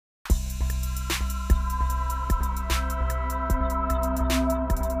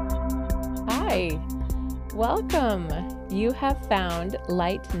Hi, welcome. You have found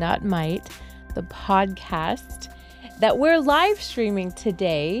Light Not Might, the podcast that we're live streaming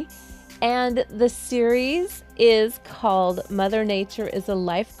today. And the series is called Mother Nature is a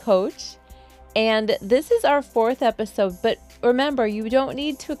Life Coach. And this is our fourth episode, but remember, you don't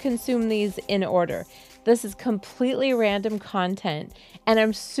need to consume these in order. This is completely random content, and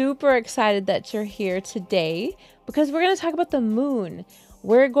I'm super excited that you're here today because we're going to talk about the moon.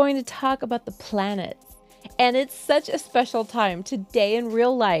 We're going to talk about the planets, and it's such a special time. Today in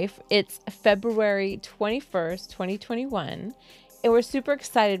real life, it's February 21st, 2021, and we're super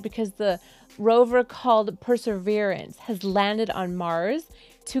excited because the rover called Perseverance has landed on Mars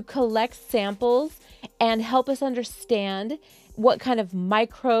to collect samples and help us understand what kind of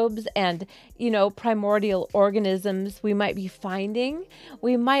microbes and, primordial organisms we might be finding.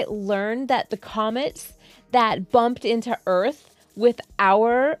 We might learn that the comets that bumped into Earth with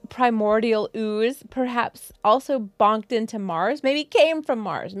our primordial ooze perhaps also bonked into Mars, maybe came from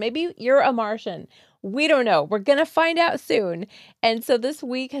Mars. Maybe you're a Martian. We don't know. We're going to find out soon. And so this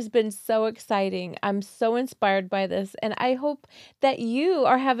week has been so exciting. I'm so inspired by this. And I hope that you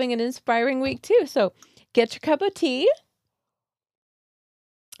are having an inspiring week too. So get your cup of tea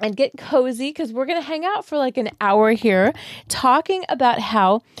and get cozy because we're going to hang out for like an hour here talking about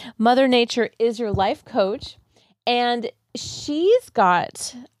how Mother Nature is your life coach. And she's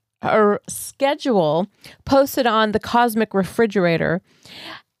got her schedule posted on the Cosmic Refrigerator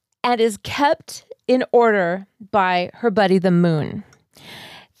and is kept in order by her buddy, the moon.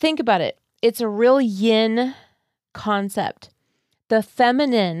 Think about it. It's a real yin concept. The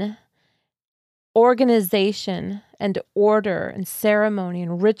feminine organization and order and ceremony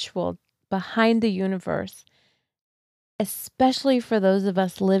and ritual behind the universe, especially for those of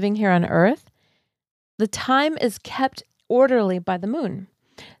us living here on Earth, the time is kept orderly by the moon.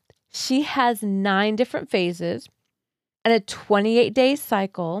 She has 9 different phases and a 28-day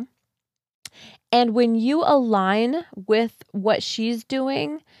cycle. And when you align with what she's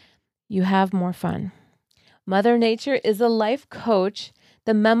doing, you have more fun. Mother Nature is a life coach.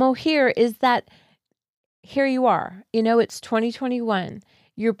 The memo here is that here you are. It's 2021.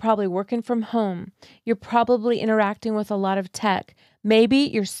 You're probably working from home. You're probably interacting with a lot of tech. Maybe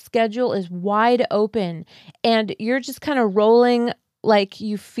your schedule is wide open and you're just kind of rolling like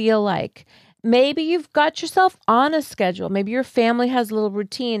you feel like. Maybe you've got yourself on a schedule. Maybe your family has a little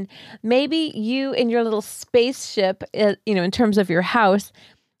routine. Maybe you in your little spaceship, in terms of your house,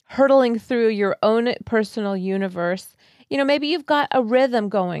 hurtling through your own personal universe. Maybe you've got a rhythm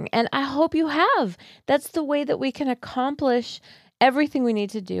going, and I hope you have. That's the way that we can accomplish everything we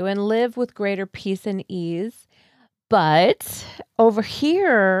need to do and live with greater peace and ease. But over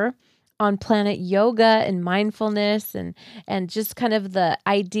here on Planet Yoga and mindfulness and just kind of the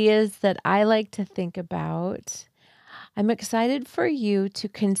ideas that I like to think about, I'm excited for you to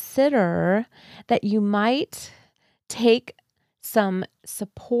consider that you might take some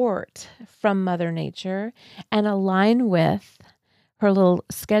support from Mother Nature and align with her little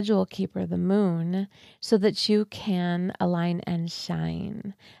schedule keeper, the moon, so that you can align and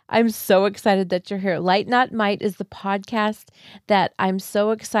shine. I'm so excited that you're here. Light Not Might is the podcast that I'm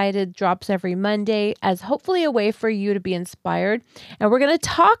so excited drops every Monday as hopefully a way for you to be inspired. And we're going to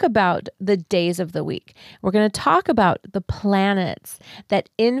talk about the days of the week. We're going to talk about the planets that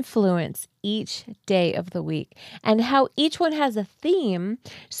influence each day of the week and how each one has a theme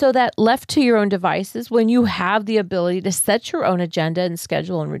so that left to your own devices, when you have the ability to set your own agenda and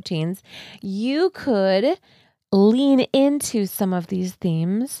schedule and routines, you could lean into some of these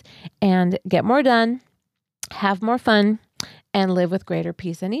themes and get more done, have more fun, and live with greater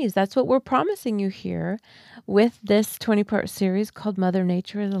peace and ease. That's what we're promising you here with this 20-part series called Mother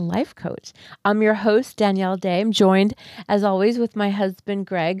Nature is a Life Coach. I'm your host, Danielle Day. I'm joined, as always, with my husband,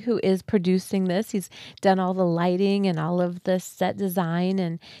 Greg, who is producing this. He's done all the lighting and all of the set design,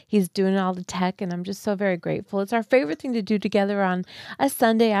 and he's doing all the tech, and I'm just so very grateful. It's our favorite thing to do together on a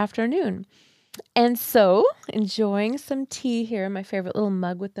Sunday afternoon. And so, enjoying some tea here, my favorite little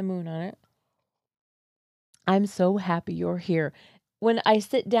mug with the moon on it. I'm so happy you're here. When I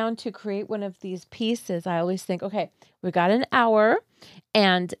sit down to create one of these pieces, I always think, okay, we got an hour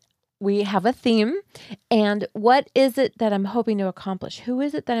and we have a theme. And what is it that I'm hoping to accomplish? Who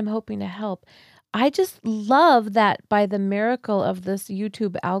is it that I'm hoping to help? I just love that by the miracle of this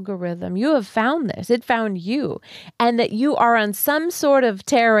YouTube algorithm, you have found this. It found you, and that you are on some sort of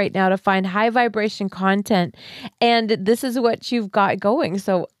tear right now to find high vibration content. And this is what you've got going.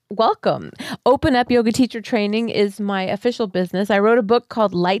 So welcome. Open Up Yoga Teacher Training is my official business. I wrote a book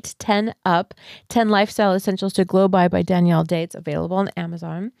called Light 10 Up, 10 Lifestyle Essentials to Glow by Danielle Day. It's available on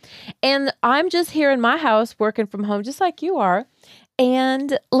Amazon. And I'm just here in my house working from home, just like you are.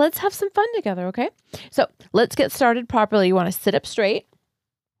 And let's have some fun together, okay? So let's get started properly. You want to sit up straight.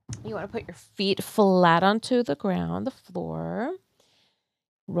 You want to put your feet flat onto the ground, the floor.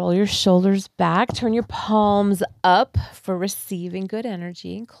 Roll your shoulders back. Turn your palms up for receiving good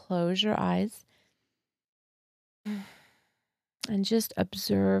energy. Close your eyes. And just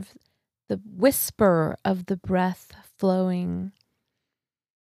observe the whisper of the breath flowing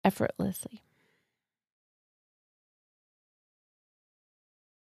effortlessly.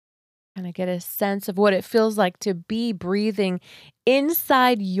 Kind of get a sense of what it feels like to be breathing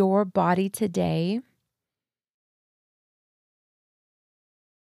inside your body today.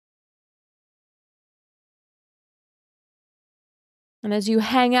 And as you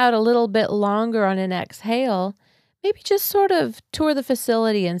hang out a little bit longer on an exhale, maybe just sort of tour the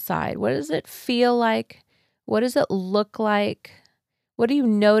facility inside. What does it feel like? What does it look like? What are you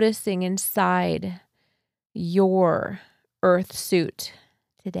noticing inside your earth suit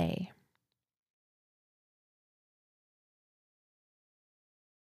today?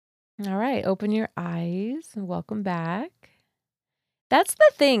 All right, open your eyes and welcome back. That's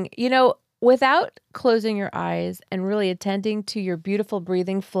the thing, without closing your eyes and really attending to your beautiful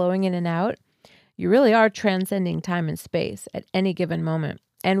breathing flowing in and out, you really are transcending time and space at any given moment.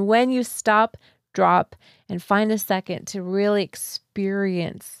 And when you stop, drop, and find a second to really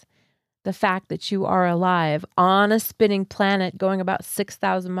experience the fact that you are alive on a spinning planet going about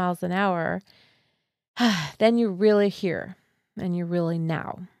 6,000 miles an hour, then you're really here and you're really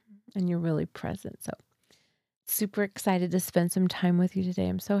now and you're really present. So super excited to spend some time with you today.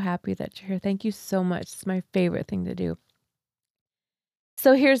 I'm so happy that you're here. Thank you so much. It's my favorite thing to do.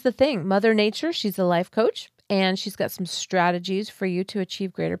 So here's the thing. Mother Nature, she's a life coach, and she's got some strategies for you to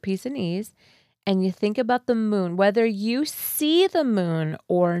achieve greater peace and ease. And you think about the moon, whether you see the moon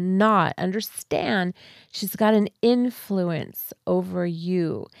or not, understand she's got an influence over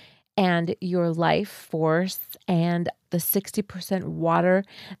you and your life force and the 60% water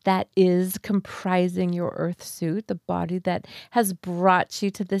that is comprising your earth suit, the body that has brought you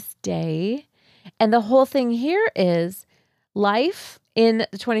to this day. And the whole thing here is life in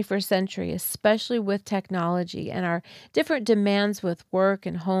the 21st century, especially with technology and our different demands with work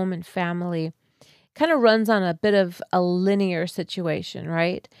and home and family, kind of runs on a bit of a linear situation,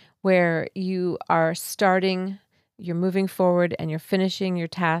 right? Where you are starting, you're moving forward, and you're finishing your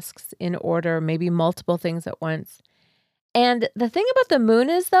tasks in order, maybe multiple things at once. And the thing about the moon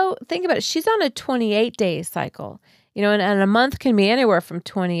is, though, think about it, she's on a 28-day cycle, and a month can be anywhere from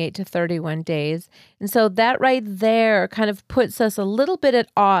 28 to 31 days. And so that right there kind of puts us a little bit at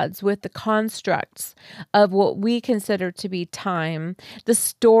odds with the constructs of what we consider to be time, the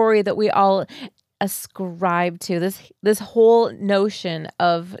story that we all ascribe to, this whole notion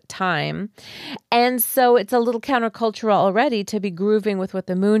of time. And so it's a little countercultural already to be grooving with what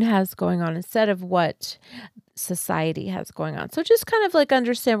the moon has going on instead of what society has going on. So just kind of like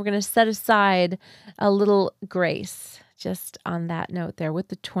understand we're going to set aside a little grace just on that note there with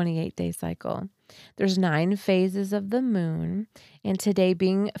the 28-day cycle. There's 9 phases of the moon, and today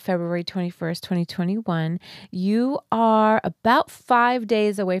being February 21st, 2021, you are about 5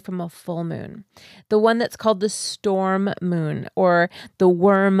 days away from a full moon, the one that's called the storm moon or the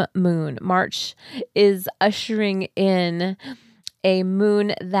worm moon. March is ushering in a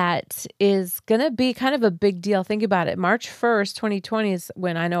moon that is going to be kind of a big deal. Think about it. March 1st, 2020 is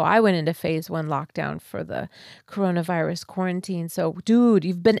when I know I went into phase 1 lockdown for the coronavirus quarantine. So, dude,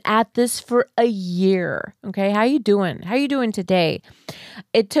 you've been at this for a year. Okay. How you doing? How you doing today?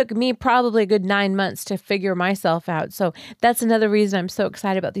 It took me probably a good 9 months to figure myself out. So that's another reason I'm so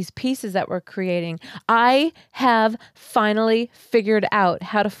excited about these pieces that we're creating. I have finally figured out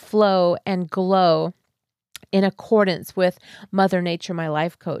how to flow and glow in accordance with Mother Nature, my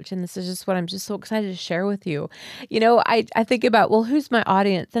life coach. And this is just what I'm just so excited to share with you. I think about, well, who's my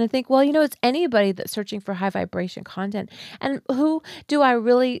audience? And I think, well, it's anybody that's searching for high vibration content. And who do I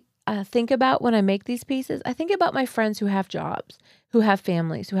really think about when I make these pieces? I think about my friends who have jobs, who have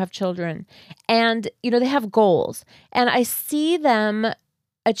families, who have children, and, they have goals. And I see them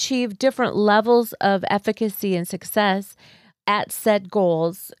achieve different levels of efficacy and success at said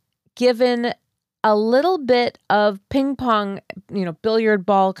goals, given a little bit of ping pong, billiard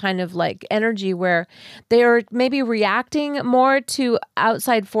ball kind of like energy where they are maybe reacting more to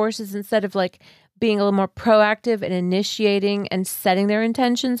outside forces instead of like being a little more proactive and initiating and setting their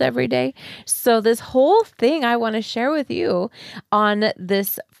intentions every day. So this whole thing I want to share with you on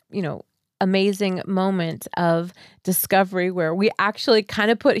this amazing moment of discovery where we actually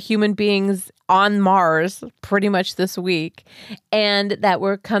kind of put human beings on Mars pretty much this week, and that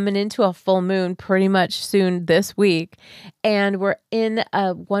we're coming into a full moon pretty much soon this week. And we're in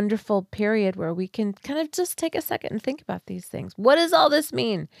a wonderful period where we can kind of just take a second and think about these things. What does all this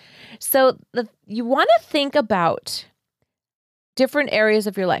mean? So you want to think about different areas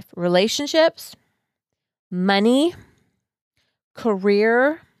of your life: relationships, money,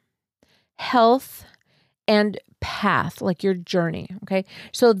 career, health, and path, like your journey. Okay.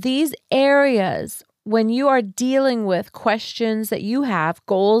 So these areas, when you are dealing with questions that you have,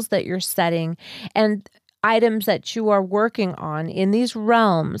 goals that you're setting, and items that you are working on in these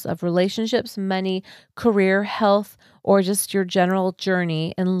realms of relationships, money, career, health, or just your general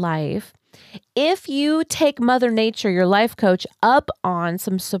journey in life, if you take Mother Nature, your life coach, up on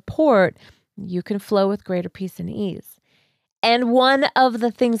some support, you can flow with greater peace and ease. And one of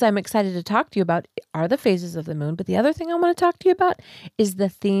the things I'm excited to talk to you about are the phases of the moon. But the other thing I want to talk to you about is the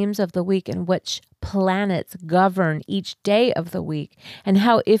themes of the week and which planets govern each day of the week, and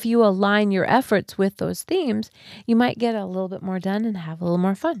how if you align your efforts with those themes, you might get a little bit more done and have a little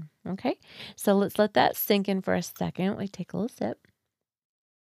more fun. Okay, so let's let that sink in for a second. We take a little sip.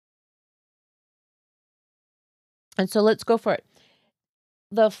 And so let's go for it.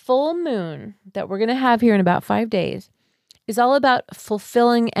 The full moon that we're going to have here in about 5 days is all about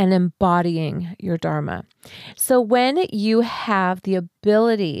fulfilling and embodying your Dharma. So when you have the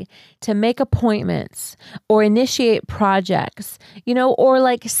ability to make appointments or initiate projects, or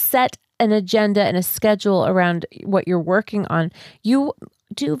like set an agenda and a schedule around what you're working on, you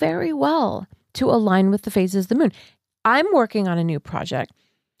do very well to align with the phases of the moon. I'm working on a new project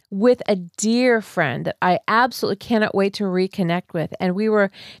with a dear friend that I absolutely cannot wait to reconnect with. And we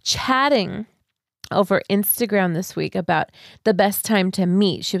were chatting over Instagram this week about the best time to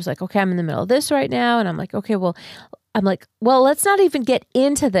meet. She was like, okay, I'm in the middle of this right now. And I'm like, okay, well, let's not even get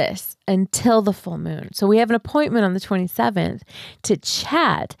into this until the full moon. So we have an appointment on the 27th to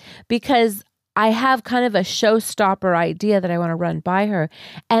chat, because I have kind of a showstopper idea that I want to run by her.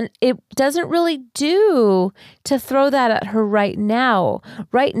 And it doesn't really do to throw that at her right now.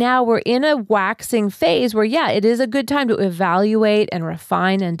 Right now, we're in a waxing phase where, yeah, it is a good time to evaluate and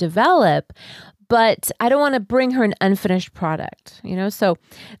refine and develop. But I don't want to bring her an unfinished product, So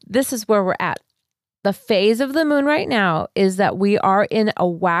this is where we're at. The phase of the moon right now is that we are in a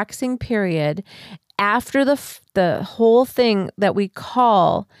waxing period after the whole thing that we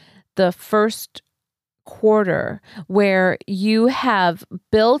call the first quarter, where you have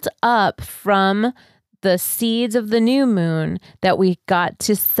built up from the seeds of the new moon that we got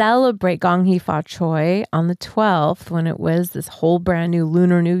to celebrate Gong Hee Fa Choi on the 12th, when it was this whole brand new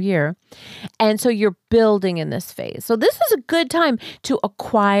Lunar New Year. And so you're building in this phase. So this is a good time to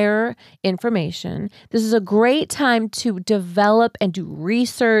acquire information. This is a great time to develop and do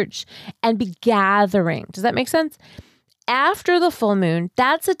research and be gathering. Does that make sense? After the full moon,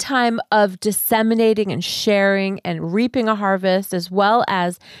 that's a time of disseminating and sharing and reaping a harvest, as well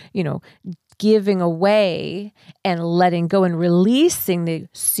as, giving away and letting go and releasing the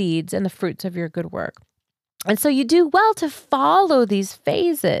seeds and the fruits of your good work. And so you do well to follow these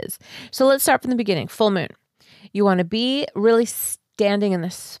phases. So let's start from the beginning. Full moon. You want to be really standing in the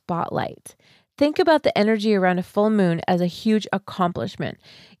spotlight. Think about the energy around a full moon as a huge accomplishment.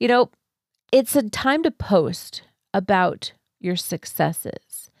 It's a time to post about your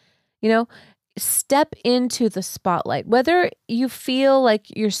successes. Step into the spotlight, whether you feel like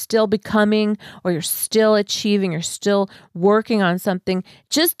you're still becoming or you're still achieving, you're still working on something.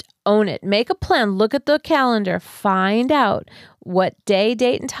 Just own it. Make a plan. Look at the calendar. Find out what day,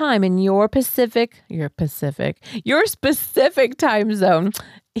 date, and time in your specific time zone.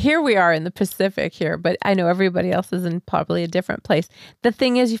 Here we are in the Pacific here, but I know everybody else is in probably a different place. The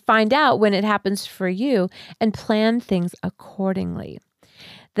thing is, you find out when it happens for you and plan things accordingly.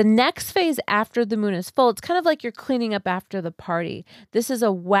 The next phase after the moon is full, it's kind of like you're cleaning up after the party. This is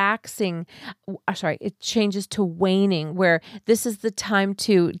a waxing, it changes to waning, where this is the time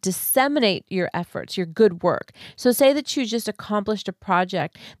to disseminate your efforts, your good work. So say that you just accomplished a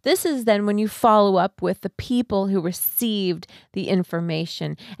project. This is then when you follow up with the people who received the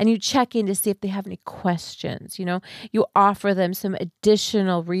information and you check in to see if they have any questions. You offer them some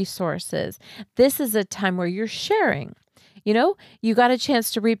additional resources. This is a time where you're sharing. You got a chance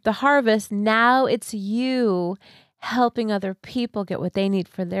to reap the harvest. Now it's you helping other people get what they need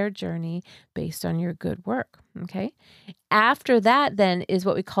for their journey based on your good work. Okay. after that then is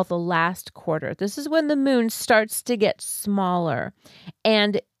what we call the last quarter. This is when the moon starts to get smaller.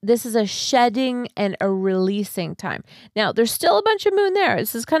 And this is a shedding and a releasing time. Now, there's still a bunch of moon there.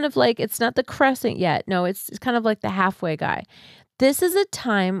 This is kind of like, it's not the crescent yet. No, it's kind of like the halfway guy. This is a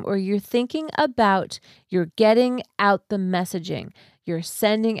time where you're thinking about, you're getting out the messaging, you're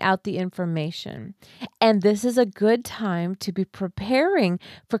sending out the information. And this is a good time to be preparing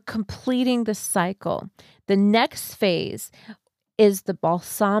for completing the cycle. The next phase is the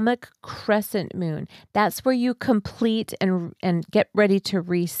balsamic crescent moon. That's where you complete and get ready to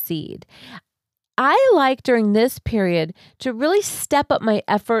reseed. I like during this period to really step up my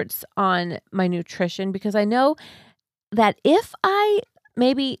efforts on my nutrition, because I know that if I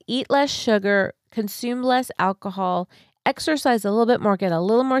maybe eat less sugar, consume less alcohol, exercise a little bit more, get a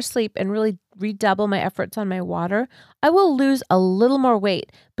little more sleep, and really redouble my efforts on my water, I will lose a little more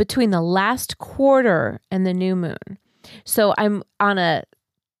weight between the last quarter and the new moon. So I'm on a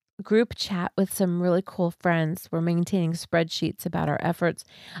group chat with some really cool friends. We're maintaining spreadsheets about our efforts.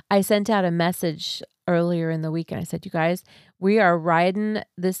 I sent out a message earlier in the week and I said, you guys, we are riding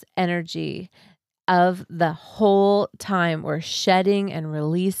this energy of the whole time. We're shedding and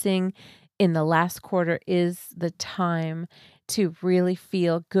releasing. In the last quarter is the time to really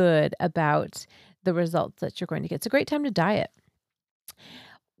feel good about the results that you're going to get. It's a great time to diet.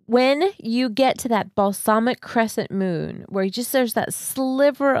 When you get to that balsamic crescent moon, where there's that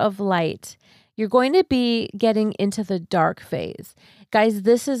sliver of light, you're going to be getting into the dark phase. Guys,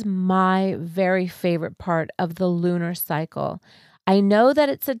 this is my very favorite part of the lunar cycle. I know that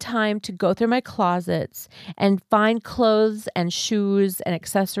it's a time to go through my closets and find clothes and shoes and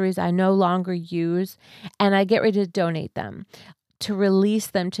accessories I no longer use, and I get ready to donate them, to release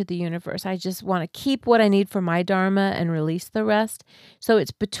them to the universe. I just want to keep what I need for my dharma and release the rest. So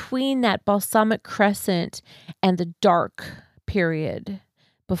it's between that balsamic crescent and the dark period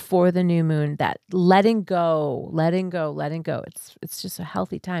before the new moon, that letting go. It's just a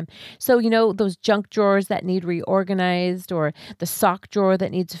healthy time. So, those junk drawers that need reorganized, or the sock drawer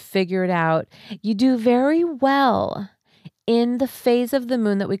that needs figured out, you do very well in the phase of the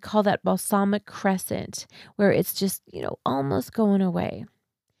moon that we call that balsamic crescent, where it's just, almost going away.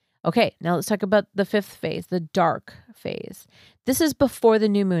 Okay, now let's talk about the fifth phase, the dark phase. This is before the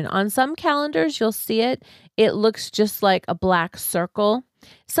new moon. On some calendars, you'll see it. It looks just like a black circle.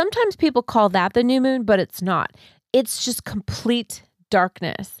 Sometimes people call that the new moon, but it's not. It's just complete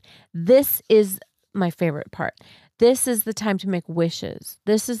darkness. This is my favorite part. This is the time to make wishes.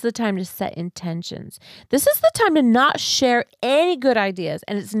 This is the time to set intentions. This is the time to not share any good ideas.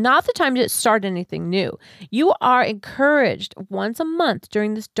 And it's not the time to start anything new. You are encouraged once a month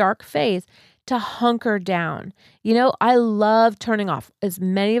during this dark phase to hunker down. I love turning off as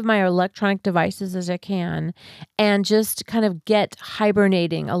many of my electronic devices as I can and just kind of get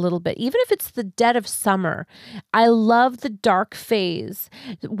hibernating a little bit. Even if it's the dead of summer, I love the dark phase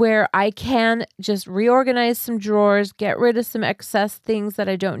where I can just reorganize some drawers, get rid of some excess things that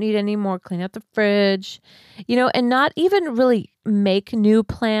I don't need anymore, clean out the fridge, and not even really make new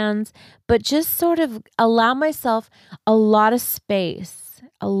plans, but just sort of allow myself a lot of space,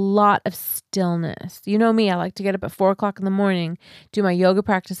 a lot of stillness. You know me, I like to get up at 4:00 in the morning, do my yoga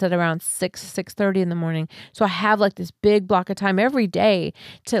practice at around 6:30 in the morning. So I have like this big block of time every day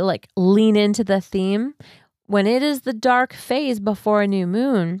to like lean into the theme. When it is the dark phase before a new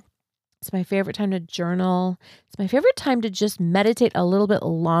moon, it's my favorite time to journal. It's my favorite time to just meditate a little bit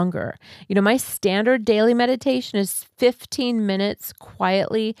longer. My standard daily meditation is 15 minutes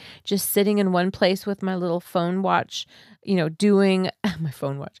quietly, just sitting in one place with my little phone watch, doing my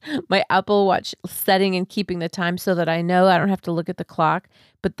phone watch, my Apple Watch, setting and keeping the time so that I know I don't have to look at the clock,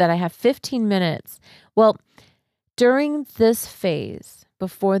 but that I have 15 minutes. Well, during this phase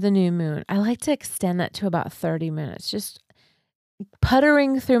before the new moon, I like to extend that to about 30 minutes, just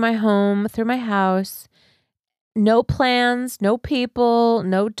puttering through my home, through my house, no plans, no people,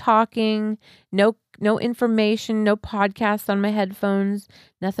 no talking, no information, no podcasts on my headphones,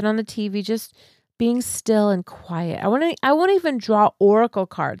 nothing on the TV, just being still and quiet. I won't even draw oracle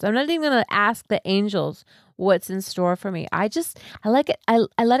cards. I'm not even going to ask the angels what's in store for me. I like it.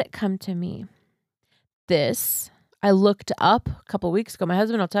 I let it come to me. I looked up a couple of weeks ago. My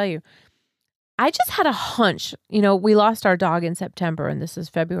husband will tell you, I just had a hunch. We lost our dog in September and this is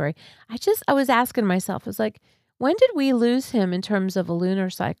February. I was asking myself, I was like, when did we lose him in terms of a lunar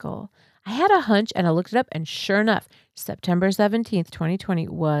cycle? I had a hunch and I looked it up, and sure enough, September 17th, 2020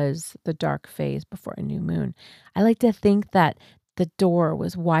 was the dark phase before a new moon. I like to think that the door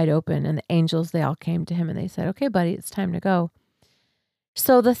was wide open and the angels, they all came to him and they said, okay, buddy, it's time to go.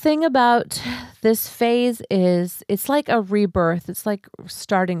 So the thing about this phase is it's like a rebirth. It's like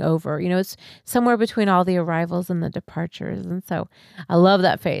starting over. It's somewhere between all the arrivals and the departures. And so I love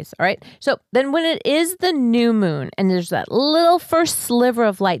that phase. All right. So then when it is the new moon and there's that little first sliver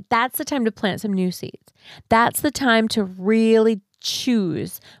of light, that's the time to plant some new seeds. That's the time to really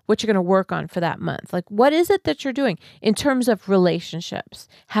choose what you're going to work on for that month. Like, what is it that you're doing in terms of relationships?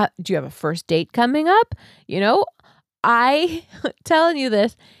 Do you have a first date coming up? I telling you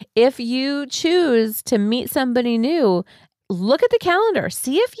this, if you choose to meet somebody new, look at the calendar.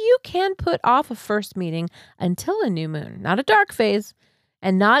 See if you can put off a first meeting until a new moon, not a dark phase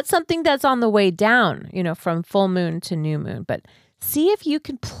and not something that's on the way down, from full moon to new moon, but see if you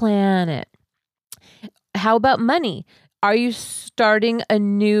can plan it. How about money? Are you starting a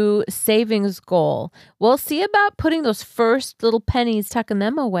new savings goal? Well, see about putting those first little pennies, tucking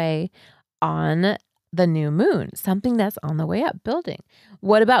them away on the new moon, something that's on the way up, building.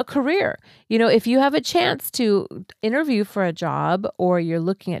 What about career? If you have a chance to interview for a job or you're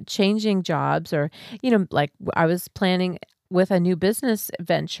looking at changing jobs or, like I was planning with a new business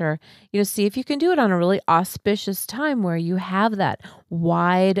venture, see if you can do it on a really auspicious time where you have that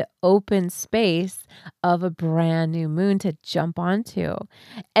wide open space of a brand new moon to jump onto.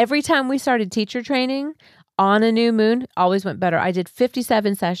 Every time we started teacher training, on a new moon, always went better. I did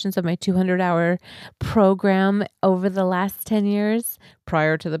 57 sessions of my 200-hour program over the last 10 years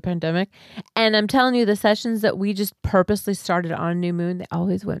prior to the pandemic. And I'm telling you, the sessions that we just purposely started on a new moon, they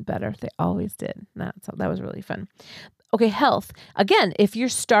always went better. They always did. That was really fun. Okay, health. Again, if you're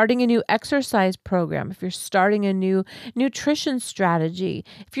starting a new exercise program, if you're starting a new nutrition strategy,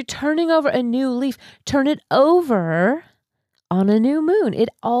 if you're turning over a new leaf, turn it over on a new moon. It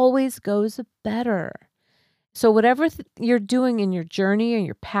always goes better. So whatever you're doing in your journey or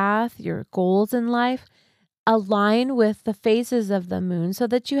your path, your goals in life, align with the phases of the moon so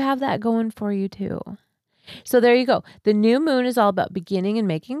that you have that going for you too. So there you go. The new moon is all about beginning and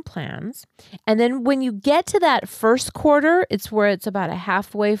making plans. And then when you get to that first quarter, it's where it's about a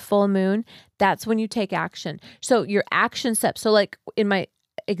halfway full moon. That's when you take action. So your action steps. So like in my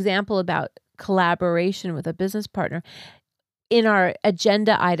example about collaboration with a business partner, in our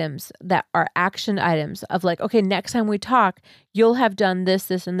agenda items that are action items of like, okay, next time we talk, you'll have done this,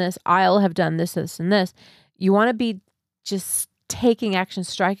 this, and this. I'll have done this, this, and this. You want to be just taking action,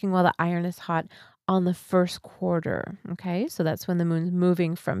 striking while the iron is hot on the first quarter. Okay. So that's when the moon's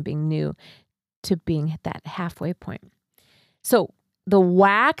moving from being new to being at that halfway point. So the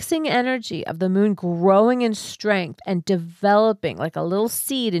waxing energy of the moon growing in strength and developing like a little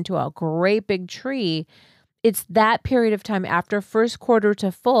seed into a great big tree, it's that period of time after first quarter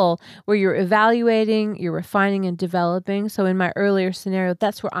to full where you're evaluating, you're refining and developing. So in my earlier scenario,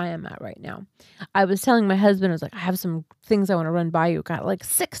 that's where I am at right now. I was telling my husband, I was like, I have some things I want to run by you. Got like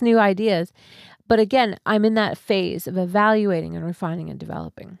 6 new ideas. But again, I'm in that phase of evaluating and refining and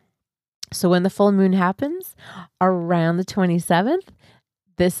developing. So when the full moon happens around the 27th,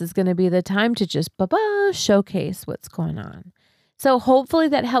 this is going to be the time to just showcase what's going on. So hopefully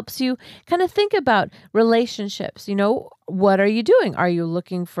that helps you kind of think about relationships. What are you doing? Are you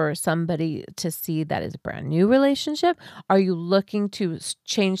looking for somebody to see that is a brand new relationship? Are you looking to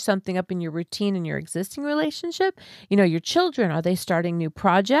change something up in your routine in your existing relationship? Your children, are they starting new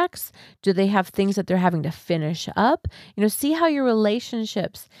projects? Do they have things that they're having to finish up? See how your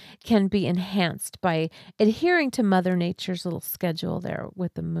relationships can be enhanced by adhering to Mother Nature's little schedule there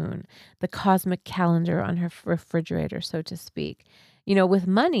with the moon, the cosmic calendar on her refrigerator, so to speak. With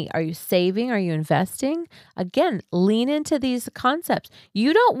money, are you saving? Are you investing? Again, lean into these concepts.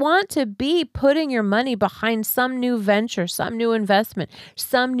 You don't want to be putting your money behind some new venture, some new investment,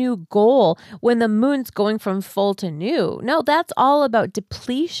 some new goal when the moon's going from full to new. No, that's all about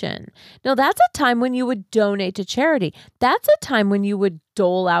depletion. No, that's a time when you would donate to charity. That's a time when you would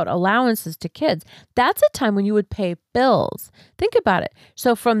dole out allowances to kids. That's a time when you would pay bills. Think about it.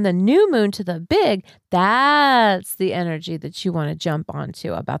 So from the new moon to the big, that's the energy that you want to jump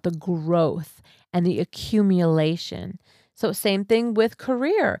onto about the growth and the accumulation. So same thing with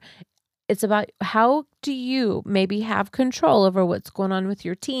career. It's about how do you maybe have control over what's going on with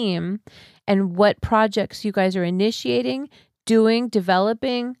your team and what projects you guys are initiating, doing,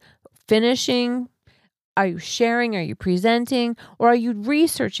 developing, finishing. Are you sharing? Are you presenting? Or are you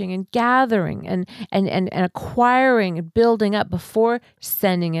researching and gathering and acquiring and building up before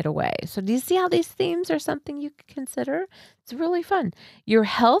sending it away? So do you see how these themes are something you could consider? It's really fun. Your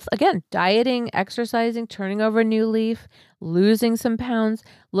health, again, dieting, exercising, turning over a new leaf, losing some pounds.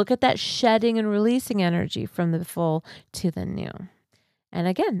 Look at that shedding and releasing energy from the full to the new. And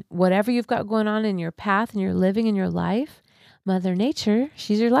again, whatever you've got going on in your path and your living in your life, Mother Nature,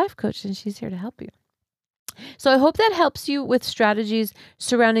 she's your life coach and she's here to help you. So I hope that helps you with strategies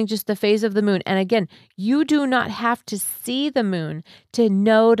surrounding just the phase of the moon. And again, you do not have to see the moon to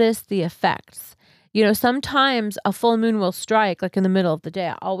notice the effects. Sometimes a full moon will strike like in the middle of the day.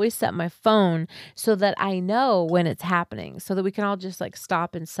 I always set my phone so that I know when it's happening so that we can all just like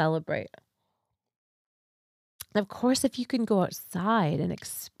stop and celebrate. Of course, if you can go outside and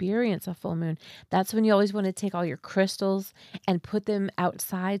experience a full moon, that's when you always want to take all your crystals and put them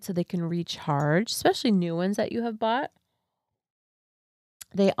outside so they can recharge, especially new ones that you have bought.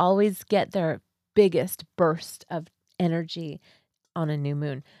 They always get their biggest burst of energy on a new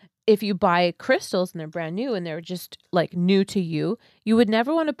moon. If you buy crystals and they're brand new and they're just like new to you, you would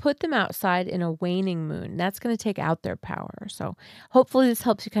never want to put them outside in a waning moon. That's going to take out their power. So hopefully this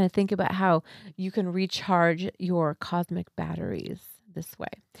helps you kind of think about how you can recharge your cosmic batteries this way.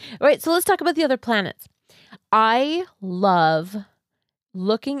 All right, so let's talk about the other planets. I love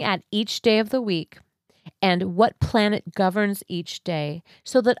looking at each day of the week and what planet governs each day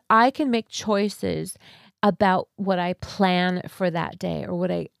so that I can make choices about what I plan for that day or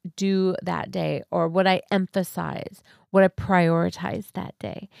what I do that day or what I emphasize, what I prioritize that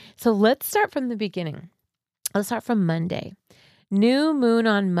day. So let's start from the beginning. Let's start from Monday. New moon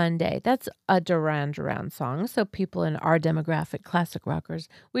on Monday. That's a Duran Duran song. So people in our demographic, classic rockers,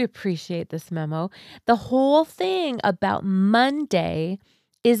 we appreciate this memo. The whole thing about Monday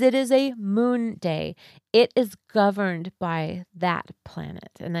is it is a moon day. It is governed by that planet.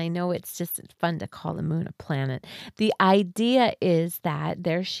 And I know it's just fun to call the moon a planet. The idea is that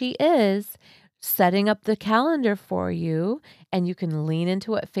there she is setting up the calendar for you and you can lean into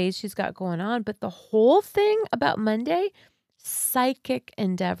what phase she's got going on. But the whole thing about Monday, psychic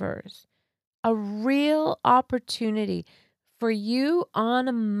endeavors, a real opportunity for you on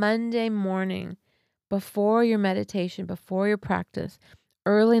a Monday morning before your meditation, before your practice,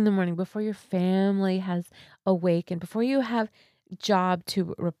 early in the morning, before your family has awakened, before you have job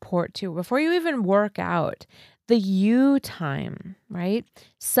to report to, before you even work out, the you time, right?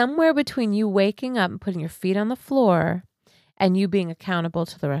 Somewhere between you waking up and putting your feet on the floor and you being accountable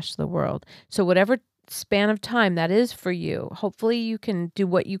to the rest of the world. So whatever span of time that is for you, hopefully you can do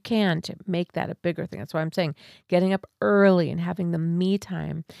what you can to make that a bigger thing. That's why I'm saying getting up early and having the me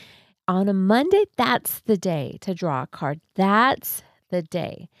time. On a Monday, that's the day to draw a card. That's the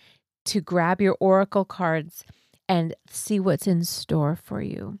day to grab your oracle cards and see what's in store for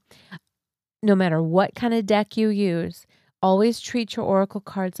you. No matter what kind of deck you use, always treat your oracle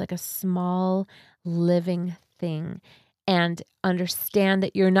cards like a small living thing and understand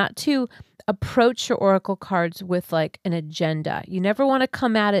that you're not to approach your oracle cards with like an agenda. You never want to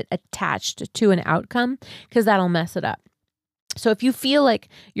come at it attached to an outcome because that'll mess it up. So if you feel like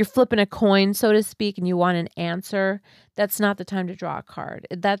you're flipping a coin, so to speak, and you want an answer, that's not the time to draw a card.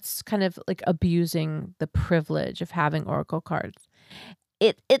 That's kind of like abusing the privilege of having oracle cards.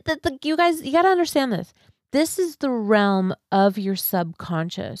 You guys, you got to understand this. This is the realm of your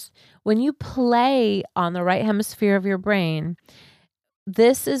subconscious. When you play on the right hemisphere of your brain,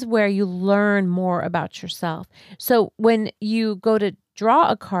 this is where you learn more about yourself. So when you go to draw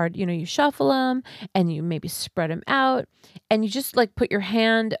a card, you shuffle them and you maybe spread them out and you just like put your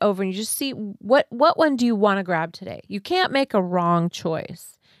hand over and you just see what one do you want to grab today? You can't make a wrong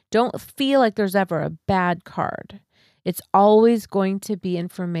choice. Don't feel like there's ever a bad card. It's always going to be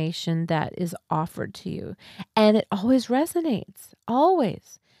information that is offered to you. And it always resonates.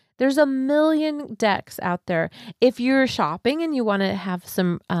 Always. There's a million decks out there. If you're shopping and you want to have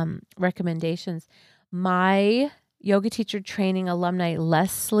some recommendations, my yoga teacher training alumni,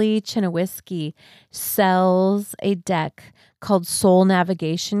 Leslie Chinowiski, sells a deck called Soul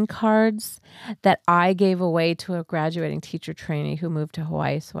Navigation Cards that I gave away to a graduating teacher trainee who moved to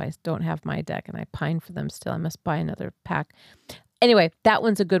Hawaii. So I don't have my deck and I pine for them still. I must buy another pack. Anyway, that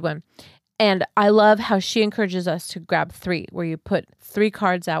one's a good one. And I love how she encourages us to grab 3, where you put 3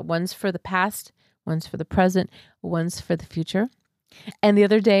 cards out. One's for the past, one's for the present, one's for the future. And the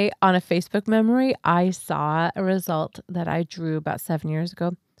other day on a Facebook memory, I saw a result that I drew about 7 years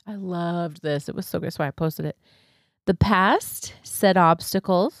ago. I loved this. It was so good. So I posted it. The past said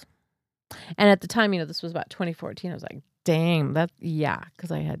obstacles. And at the time, this was about 2014. I was like, dang,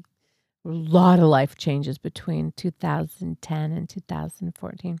 because I had a lot of life changes between 2010 and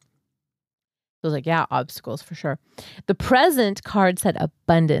 2014. I was like, yeah, obstacles for sure. The present card said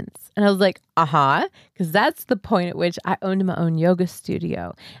abundance. And I was like, because that's the point at which I owned my own yoga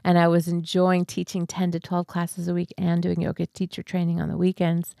studio. And I was enjoying teaching 10 to 12 classes a week and doing yoga teacher training on the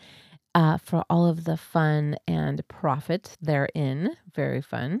weekends for all of the fun and profit therein. Very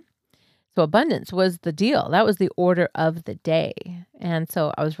fun. So abundance was the deal. That was the order of the day. And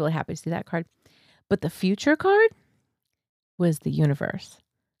so I was really happy to see that card. But the future card was the universe.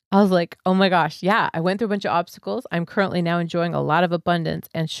 I was like, oh my gosh, yeah, I went through a bunch of obstacles. I'm currently now enjoying a lot of abundance.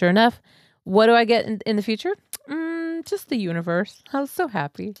 And sure enough, what do I get in the future? Just the universe. I was so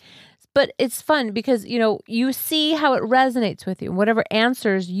happy. But it's fun because, you see how it resonates with you. Whatever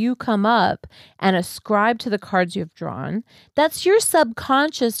answers you come up and ascribe to the cards you've drawn, that's your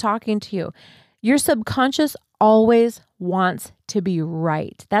subconscious talking to you. Your subconscious always wants to be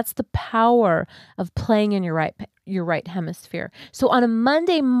right. That's the power of playing in your right hemisphere. So on a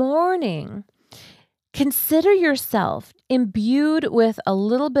Monday morning, consider yourself imbued with a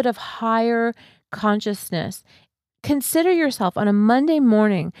little bit of higher consciousness. Consider yourself on a Monday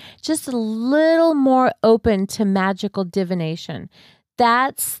morning just a little more open to magical divination.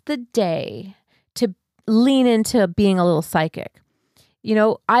 That's the day to lean into being a little psychic.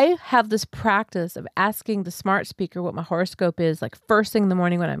 I have this practice of asking the smart speaker what my horoscope is, like first thing in the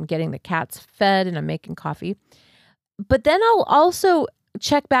morning when I'm getting the cats fed and I'm making coffee. But then I'll also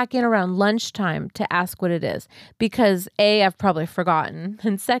check back in around lunchtime to ask what it is because A, I've probably forgotten.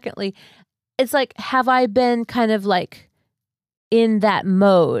 And secondly, it's like, have I been kind of like in that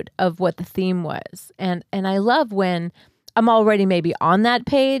mode of what the theme was? And I love when I'm already maybe on that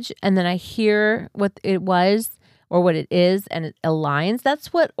page and then I hear what it was or what it is and it aligns.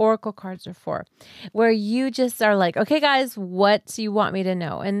 That's what oracle cards are for, where you just are like, okay, guys, what do you want me to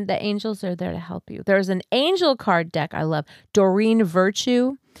know? And the angels are there to help you. There's an angel card deck I love, Doreen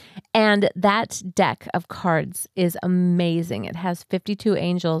Virtue. And that deck of cards is amazing. It has 52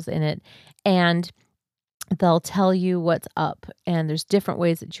 angels in it, and they'll tell you what's up. And there's different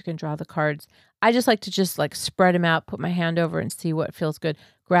ways that you can draw the cards. I just like to spread them out, put my hand over and see what feels good,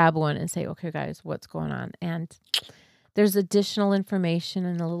 grab one and say, okay, guys, what's going on? And there's additional information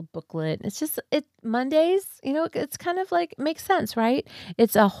in a little booklet. It's just, Mondays, it's kind of like, makes sense, right?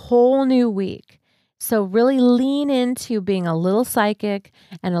 It's a whole new week. So really lean into being a little psychic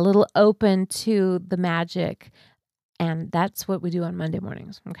and a little open to the magic. And that's what we do on Monday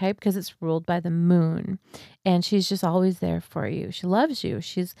mornings, okay? Because it's ruled by the moon. And she's just always there for you. She loves you.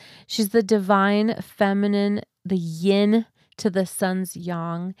 She's the divine feminine, the yin to the sun's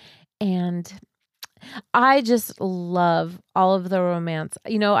yang. And I just love all of the romance.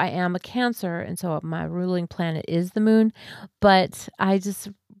 I am a Cancer, and so my ruling planet is the moon. But I just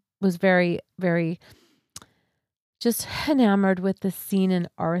was very, very just enamored with the scene in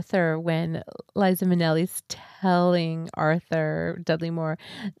Arthur when Liza Minnelli's telling Arthur Dudley Moore,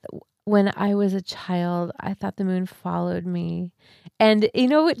 when I was a child, I thought the moon followed me. And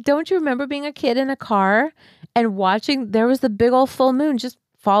don't you remember being a kid in a car and watching, there was the big old full moon just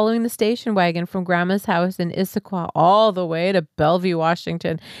following the station wagon from Grandma's house in Issaquah all the way to Bellevue,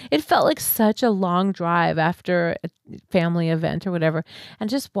 Washington. It felt like such a long drive after a family event or whatever.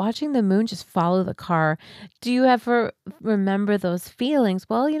 And just watching the moon just follow the car. Do you ever remember those feelings?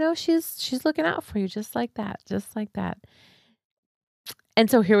 Well, she's looking out for you just like that, just like that. And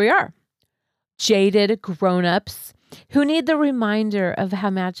so here we are, jaded grown-ups who need the reminder of how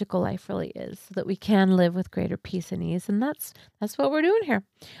magical life really is so that we can live with greater peace and ease. And that's what we're doing here.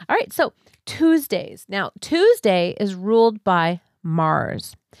 All right, so Tuesdays. Now, Tuesday is ruled by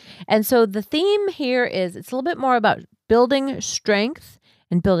Mars. And so the theme here is it's a little bit more about building strength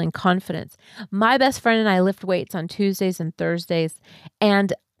and building confidence. My best friend and I lift weights on Tuesdays and Thursdays,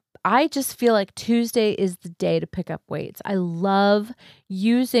 and I just feel like Tuesday is the day to pick up weights. I love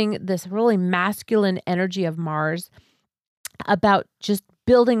using this really masculine energy of Mars about just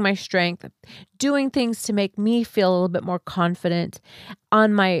building my strength, doing things to make me feel a little bit more confident.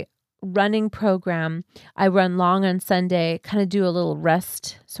 On my running program, I run long on Sunday, kind of do a little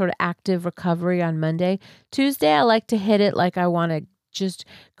rest, sort of active recovery on Monday. Tuesday, I like to hit it like I want to just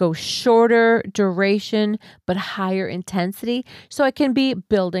go shorter duration, but higher intensity so I can be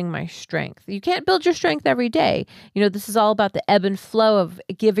building my strength. You can't build your strength every day. This is all about the ebb and flow of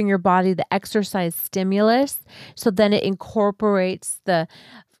giving your body the exercise stimulus. So then it incorporates the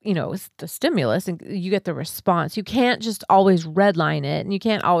stimulus and you get the response. You can't just always redline it and you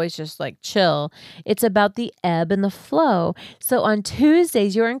can't always just chill. It's about the ebb and the flow. So on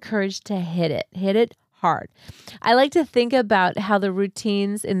Tuesdays, you're encouraged to hit it hard. I like to think about how the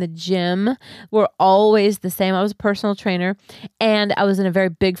routines in the gym were always the same. I was a personal trainer and I was in a very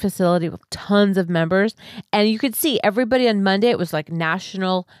big facility with tons of members. And you could see everybody on Monday, it was like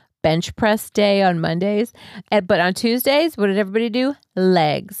National Bench Press Day on Mondays. But on Tuesdays, what did everybody do?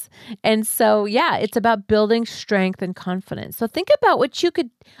 Legs. And so, yeah, it's about building strength and confidence. So think about what you could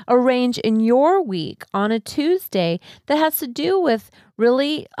arrange in your week on a Tuesday that has to do with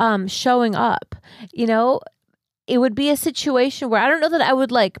really showing up. It would be a situation where I don't know that I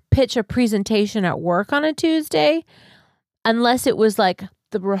would like pitch a presentation at work on a Tuesday unless it was like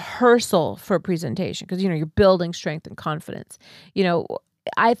the rehearsal for a presentation, because you're building strength and confidence.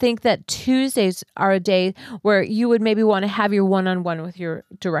 I think that Tuesdays are a day where you would maybe want to have your one-on-one with your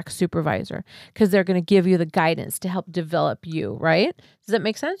direct supervisor, because they're going to give you the guidance to help develop you, right? Does that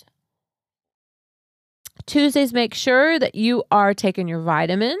make sense? Tuesdays, make sure that you are taking your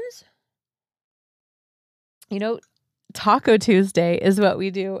vitamins. Taco Tuesday is what we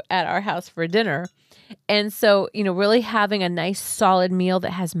do at our house for dinner. And so, really having a nice solid meal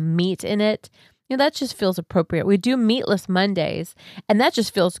that has meat in it, that just feels appropriate. We do meatless Mondays, and that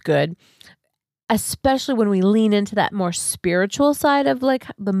just feels good, especially when we lean into that more spiritual side of like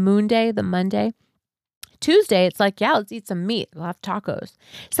the moon day, the Monday. Tuesday, it's like, yeah, let's eat some meat. We'll have tacos,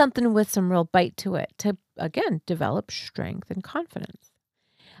 something with some real bite to it to, again, develop strength and confidence.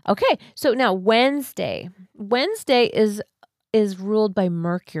 Okay, so now Wednesday. Wednesday is ruled by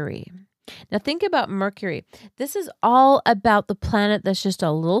Mercury. Now think about Mercury. This is all about the planet that's just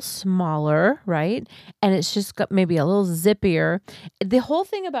a little smaller, right? And it's just got maybe a little zippier. The whole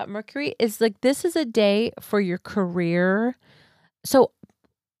thing about Mercury is like, this is a day for your career. So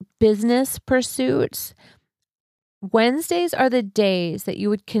business pursuits. Wednesdays are the days that you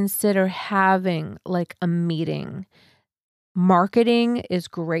would consider having like a meeting. Marketing is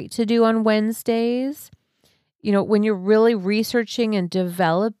great to do on Wednesdays. When you're really researching and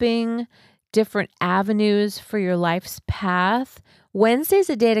developing different avenues for your life's path, Wednesday's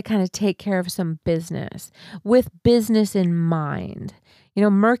a day to kind of take care of some business with business in mind.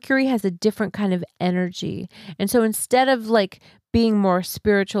 Mercury has a different kind of energy. And so instead of like being more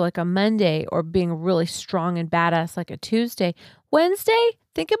spiritual like a Monday or being really strong and badass like a Tuesday, Wednesday,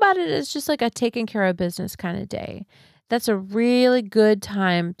 think about it as just like a taking care of business kind of day. That's a really good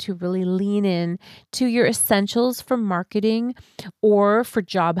time to really lean in to your essentials for marketing or for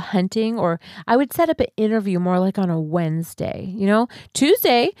job hunting, or I would set up an interview more like on a Wednesday.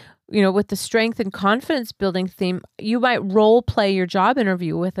 Tuesday, with the strength and confidence building theme, you might role play your job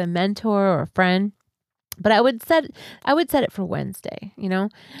interview with a mentor or a friend. But I would set it for Wednesday.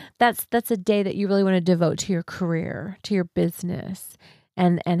 That's a day that you really want to devote to your career, to your business,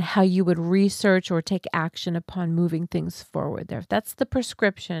 and how you would research or take action upon moving things forward there. That's the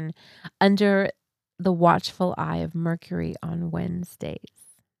prescription under the watchful eye of Mercury on Wednesdays.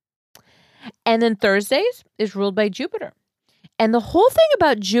 And then Thursdays is ruled by Jupiter. And the whole thing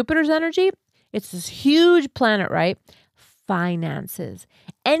about Jupiter's energy, it's this huge planet, right? Finances,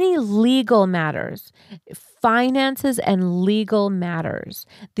 any legal matters, finances and legal matters.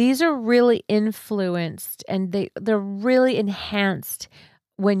 These are really influenced and they're really enhanced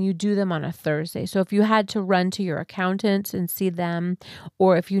when you do them on a Thursday. So if you had to run to your accountant and see them,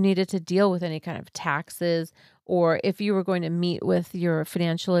 or if you needed to deal with any kind of taxes, or if you were going to meet with your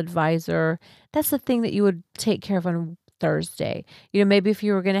financial advisor, that's the thing that you would take care of on Thursday. Maybe if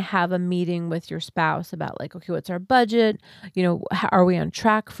you were going to have a meeting with your spouse about like, okay, what's our budget? Are we on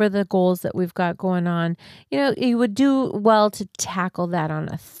track for the goals that we've got going on? You would do well to tackle that on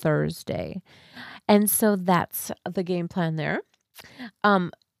a Thursday. And so that's the game plan there.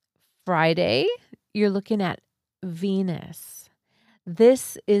 Friday, you're looking at Venus.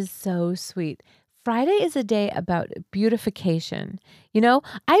 This is so sweet. Friday is a day about beautification.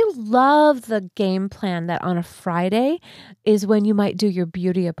 I love the game plan that on a Friday is when you might do your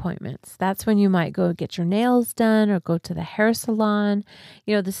beauty appointments. That's when you might go get your nails done or go to the hair salon.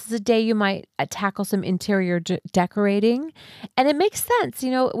 This is a day you might tackle some interior decorating. And it makes sense.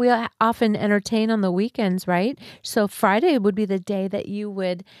 We often entertain on the weekends, right? So Friday would be the day that you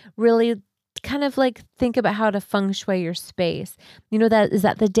would really kind of like think about how to feng shui your space.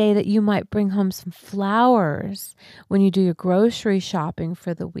 That the day that you might bring home some flowers when you do your grocery shopping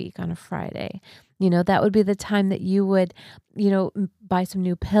for the week on a Friday. That would be the time that you would, buy some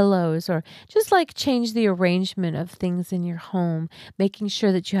new pillows or just like change the arrangement of things in your home, making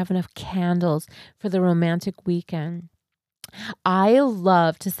sure that you have enough candles for the romantic weekend. I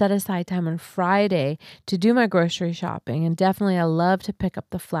love to set aside time on Friday to do my grocery shopping. And definitely I love to pick up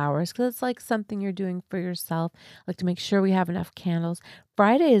the flowers because it's like something you're doing for yourself. I like to make sure we have enough candles.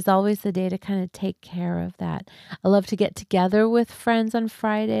 Friday is always the day to kind of take care of that. I love to get together with friends on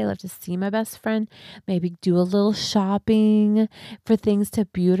Friday. I love to see my best friend, maybe do a little shopping for things to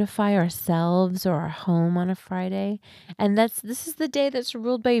beautify ourselves or our home on a Friday. And this is the day that's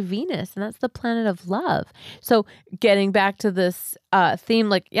ruled by Venus, and that's the planet of love. So getting back to this theme,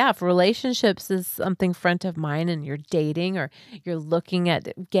 like, yeah, if relationships is something front of mind and you're dating or you're looking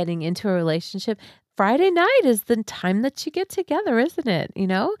at getting into a relationship, Friday night is the time that you get together, isn't it?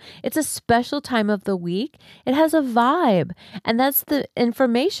 It's a special time of the week. It has a vibe. And that's the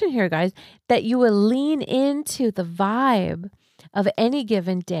information here, guys, that you will lean into the vibe of any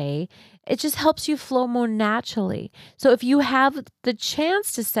given day. It just helps you flow more naturally. So if you have the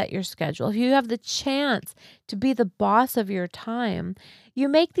chance to set your schedule, if you have the chance to be the boss of your time, you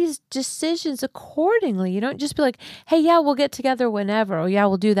make these decisions accordingly. You don't just be like, hey, yeah, we'll get together whenever. Or yeah,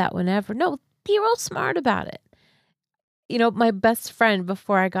 we'll do that whenever. No, be real smart about it. My best friend,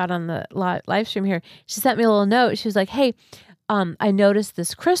 before I got on the live stream here, she sent me a little note. She was like, hey, I noticed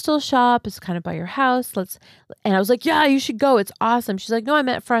this crystal shop is kind of by your house. And I was like, yeah, you should go. It's awesome. She's like, no, I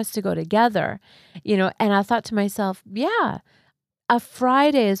meant for us to go together, and I thought to myself, yeah, a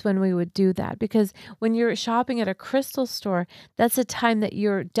Friday is when we would do that, because when you're shopping at a crystal store, that's a time that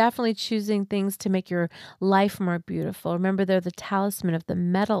you're definitely choosing things to make your life more beautiful. Remember, they're the talisman of the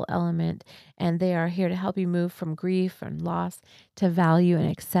metal element, and they are here to help you move from grief and loss to value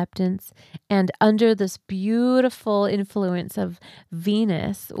and acceptance. And under this beautiful influence of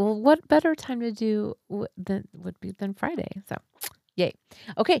Venus, well, what better time to do than Friday? So yay.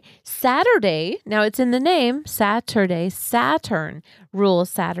 Okay, Saturday. Now it's in the name, Saturday. Saturn rules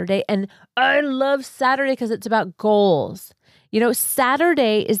Saturday. And I love Saturday because it's about goals.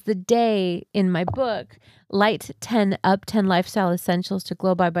 Saturday is the day in my book, Light 10 Up 10 Lifestyle Essentials to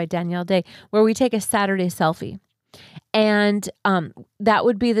Glow by Danielle Day, where we take a Saturday selfie. And that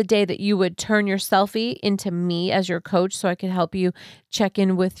would be the day that you would turn your selfie into me as your coach, so I could help you check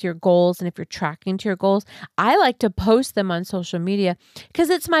in with your goals. And if you're tracking to your goals, I like to post them on social media because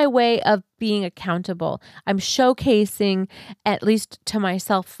it's my way of being accountable. I'm showcasing, at least to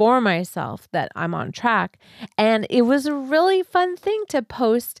myself, for myself, that I'm on track. And it was a really fun thing to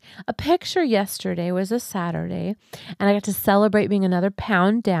post a picture yesterday. It was a Saturday, and I got to celebrate being another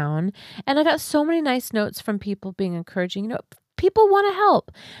pound down. And I got so many nice notes from people being encouraging. People want to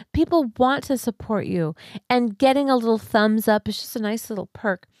help. People want to support you. And getting a little thumbs up is just a nice little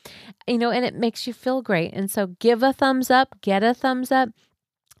perk, and it makes you feel great. And so give a thumbs up, get a thumbs up.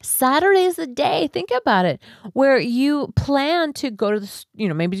 Saturday is the day, think about it, where you plan to go to the,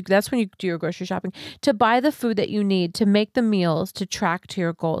 maybe that's when you do your grocery shopping, to buy the food that you need, to make the meals, to track to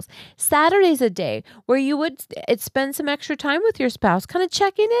your goals. Saturday's a day where you would spend some extra time with your spouse, kind of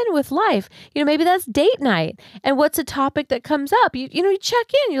checking in with life. Maybe that's date night. And what's a topic that comes up? You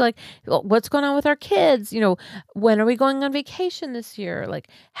check in. You're like, well, what's going on with our kids? When are we going on vacation this year? Like,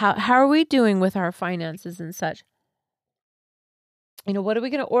 how are we doing with our finances and such? What are we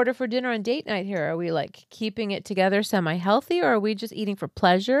going to order for dinner on date night here? Are we like keeping it together semi-healthy, or are we just eating for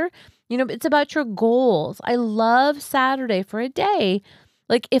pleasure? It's about your goals. I love Saturday for a day.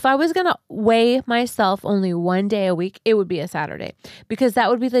 Like if I was going to weigh myself only one day a week, it would be a Saturday, because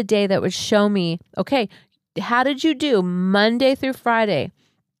that would be the day that would show me, okay, how did you do Monday through Friday?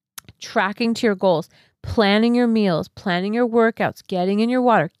 Tracking to your goals, planning your meals, planning your workouts, getting in your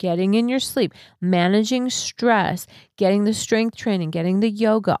water, getting in your sleep, managing stress, getting the strength training, getting the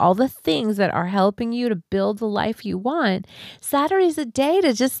yoga, all the things that are helping you to build the life you want. Saturday's a day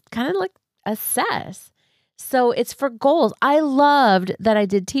to just kind of like assess. So it's for goals. I loved that I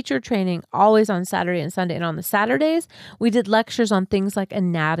did teacher training always on Saturday and Sunday. And on the Saturdays, we did lectures on things like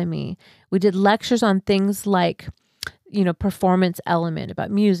anatomy. We did lectures on things like performance element,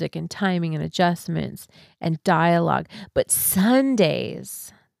 about music and timing and adjustments and dialogue. But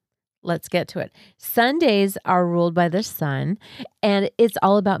Sundays, let's get to it. Sundays are ruled by the sun, and it's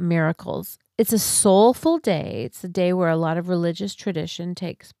all about miracles. It's a soulful day. It's a day where a lot of religious tradition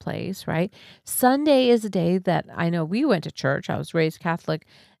takes place, right? Sunday is a day that I know we went to church. I was raised Catholic,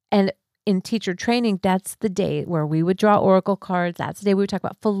 and in teacher training, that's the day where we would draw oracle cards. That's the day we would talk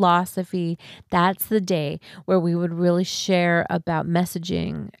about philosophy. That's the day where we would really share about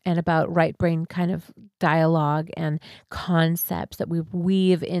messaging and about right brain kind of dialogue and concepts that we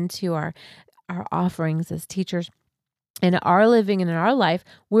weave into our offerings as teachers. In our living and in our life,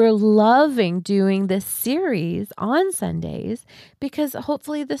 we're loving doing this series on Sundays, because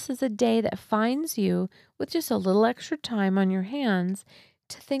hopefully this is a day that finds you with just a little extra time on your hands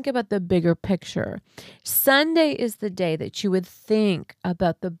to think about the bigger picture. Sunday is the day that you would think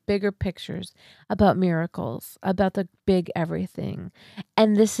about the bigger pictures, about miracles, about the big everything.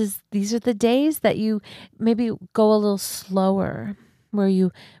 And these are the days that you maybe go a little slower, where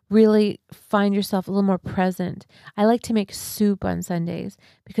you really find yourself a little more present. I like to make soup on Sundays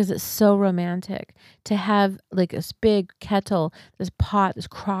because it's so romantic to have like this big kettle, this pot, this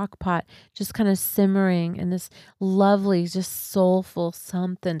crock pot, just kind of simmering and this lovely, just soulful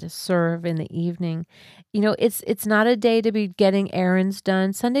something to serve in the evening. It's not a day to be getting errands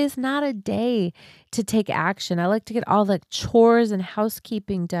done. Sunday is not a day to take action. I like to get all the chores and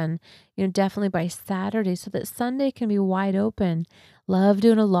housekeeping done, definitely by Saturday so that Sunday can be wide open. Love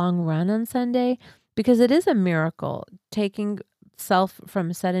doing a long run on Sunday because it is a miracle. Taking self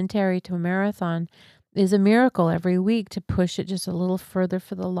from sedentary to a marathon is a miracle every week to push it just a little further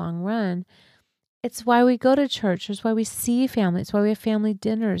for the long run. It's why we go to church. It's why we see family. It's why we have family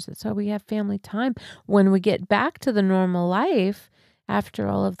dinners. It's why we have family time. When we get back to the normal life after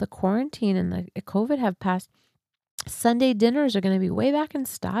all of the quarantine and the COVID have passed, Sunday dinners are going to be way back in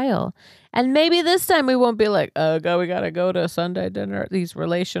style. And maybe this time we won't be like, oh, God, we got to go to Sunday dinner, these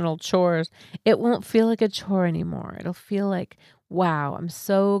relational chores. It won't feel like a chore anymore. It'll feel like, wow, I'm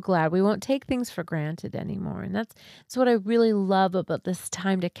so glad. We won't take things for granted anymore. And that's what I really love about this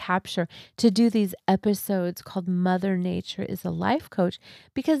time to capture, to do these episodes called Mother Nature is a Life Coach,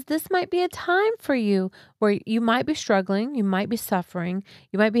 because this might be a time for you where you might be struggling, you might be suffering,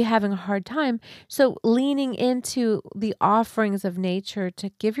 you might be having a hard time. So leaning into the offerings of nature to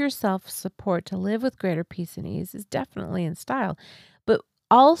give yourself support to live with greater peace and ease is definitely in style. But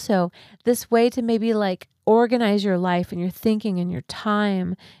also this way to maybe like organize your life and your thinking and your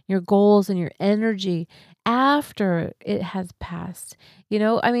time, your goals and your energy after it has passed.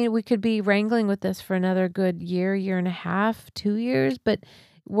 We could be wrangling with this for another good year and a half, 2 years, but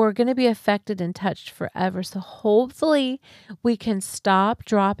we're going to be affected and touched forever. So hopefully we can stop,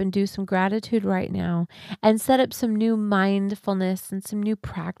 drop, and do some gratitude right now and set up some new mindfulness and some new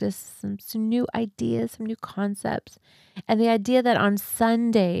practice, some new ideas, some new concepts. And the idea that on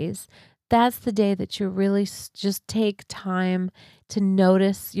Sundays, that's the day that you really just take time to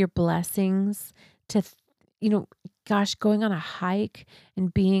notice your blessings, to, going on a hike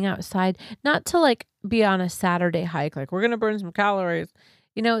and being outside, not to like be on a Saturday hike, like we're going to burn some calories.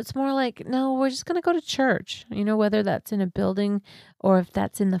 It's more like, no, we're just going to go to church, whether that's in a building or if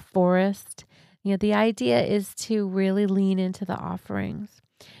that's in the forest. The idea is to really lean into the offerings.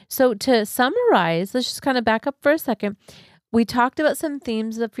 So to summarize, let's just kind of back up for a second. We talked about some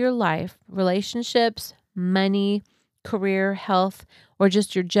themes of your life: relationships, money, career, health, or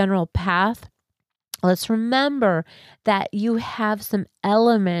just your general path. Let's remember that you have some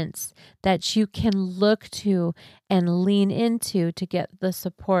elements that you can look to and lean into to get the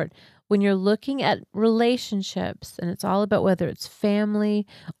support. When you're looking at relationships, and it's all about whether it's family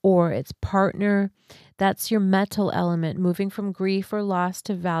or it's partner, that's your metal element, moving from grief or loss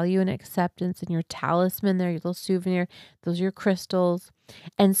to value and acceptance. And your talisman there, your little souvenir, those are your crystals.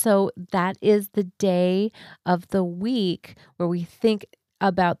 And so that is the day of the week where we think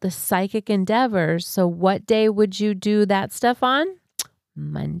about the psychic endeavors. So what day would you do that stuff on?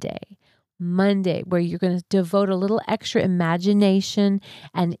 Monday, where you're going to devote a little extra imagination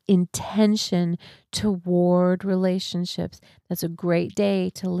and intention toward relationships. That's a great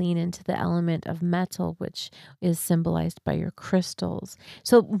day to lean into the element of metal, which is symbolized by your crystals.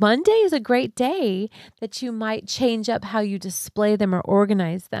 So Monday is a great day that you might change up how you display them or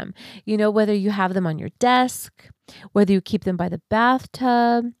organize them. Whether you have them on your desk, whether you keep them by the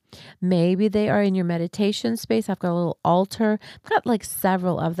bathtub, maybe they are in your meditation space. I've got a little altar. I've got like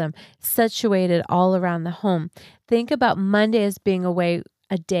several of them situated all around the home. Think about Monday as being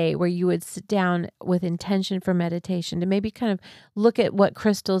a day where you would sit down with intention for meditation to maybe kind of look at what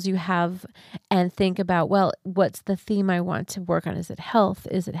crystals you have and think about, well, what's the theme I want to work on? Is it health?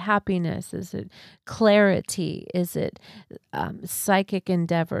 Is it happiness? Is it clarity? Is it psychic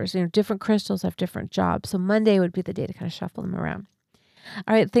endeavors? Different crystals have different jobs. So Monday would be the day to kind of shuffle them around.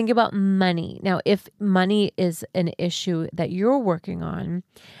 All right, think about money. Now, if money is an issue that you're working on,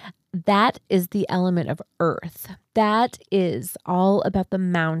 that is the element of earth. That is all about the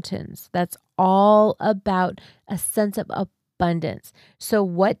mountains. That's all about a sense of abundance. So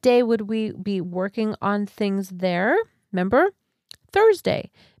what day would we be working on things there? Remember?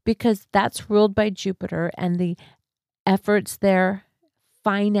 Thursday, because that's ruled by Jupiter and the efforts there,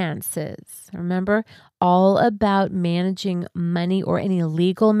 finances. Remember? All about managing money or any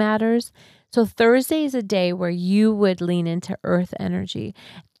legal matters. So Thursday is a day where you would lean into earth energy.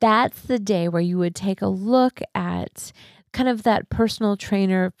 That's the day where you would take a look at kind of that personal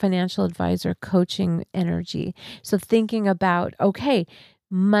trainer, financial advisor, coaching energy. So thinking about, okay,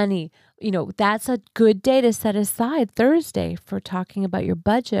 money, that's a good day to set aside Thursday for talking about your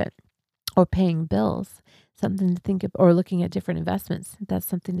budget or paying bills. something to think of, or looking at different investments. That's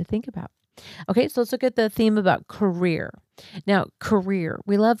something to think about. Okay, so let's look at the theme about career. Now, career,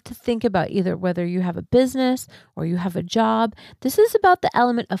 we love to think about either whether you have a business or you have a job. This is about the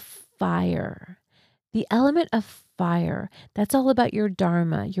element of fire. The element of fire, that's all about your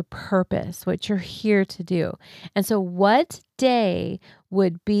dharma, your purpose, what you're here to do. And so what day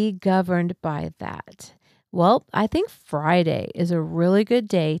would be governed by that? Well, I think Friday is a really good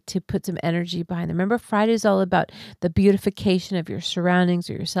day to put some energy behind it. Remember, Friday is all about the beautification of your surroundings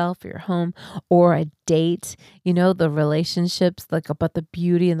or yourself or your home or a date, the relationships, like about the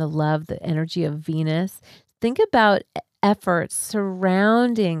beauty and the love, the energy of Venus. Think about efforts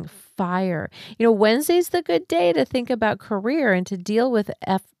surrounding fire. Wednesday's the good day to think about career and to deal with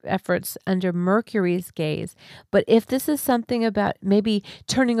efforts under Mercury's gaze. But if this is something about maybe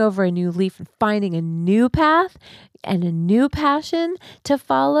turning over a new leaf and finding a new path and a new passion to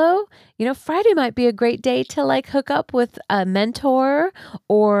follow, Friday might be a great day to hook up with a mentor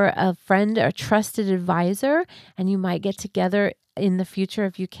or a friend or trusted advisor, and you might get together in the future,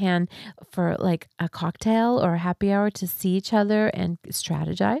 if you can, for a cocktail or a happy hour to see each other and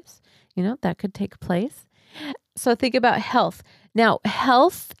strategize. That could take place. So think about health. Now,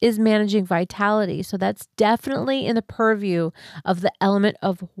 health is managing vitality. So that's definitely in the purview of the element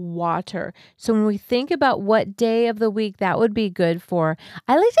of water. So when we think about what day of the week that would be good for,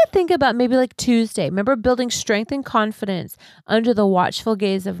 I like to think about maybe Tuesday. Remember, building strength and confidence under the watchful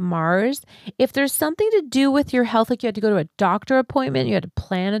gaze of Mars. If there's something to do with your health, like you had to go to a doctor appointment, you had to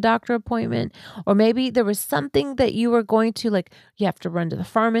plan a doctor appointment, or maybe there was something that you were going to, you have to run to the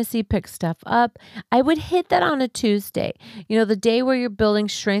pharmacy, pick stuff up, I would hit that on a Tuesday. The day where you're building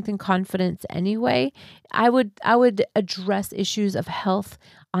strength and confidence anyway, I would address issues of health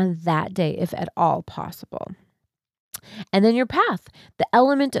on that day, if at all possible. And then your path, the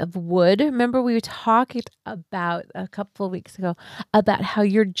element of wood. Remember, we talked about a couple of weeks ago about how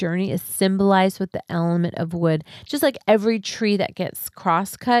your journey is symbolized with the element of wood. Just like every tree that gets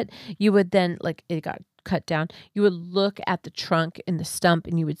cross-cut, you would then, it got cut down, you would look at the trunk and the stump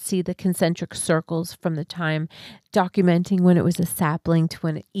and you would see the concentric circles from the time documenting when it was a sapling to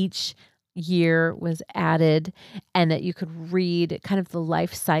when each year was added, and that you could read kind of the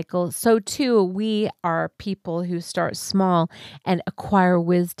life cycle. So too, we are people who start small and acquire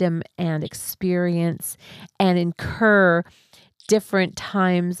wisdom and experience and incur different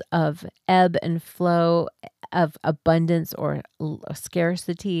times of ebb and flow, of abundance or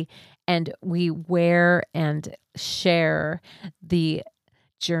scarcity, and we wear and share the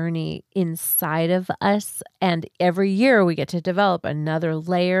journey inside of us. And every year we get to develop another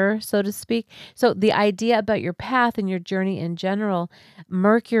layer, so to speak. So the idea about your path and your journey in general,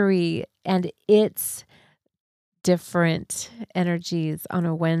 Mercury and its different energies on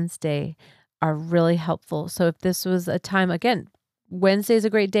a Wednesday are really helpful. So if this was a time, again, Wednesday is a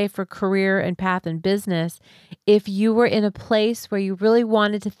great day for career and path and business. If you were in a place where you really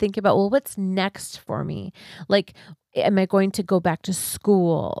wanted to think about, well, what's next for me? Am I going to go back to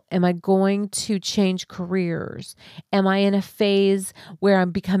school? Am I going to change careers? Am I in a phase where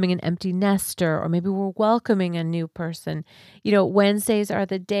I'm becoming an empty nester, or maybe we're welcoming a new person? Wednesdays are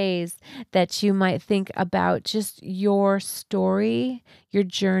the days that you might think about just your story, your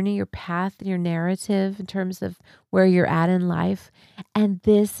journey, your path, your narrative in terms of where you're at in life. And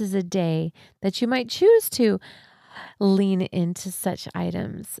this is a day that you might choose to lean into such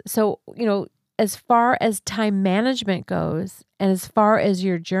items. So, as far as time management goes, and as far as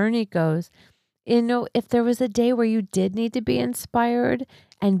your journey goes, if there was a day where you did need to be inspired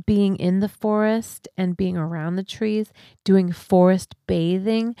and being in the forest and being around the trees, doing forest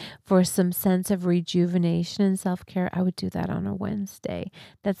bathing for some sense of rejuvenation and self-care, I would do that on a Wednesday.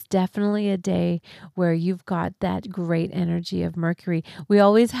 That's definitely a day where you've got that great energy of Mercury. We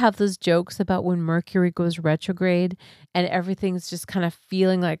always have those jokes about when Mercury goes retrograde and everything's just kind of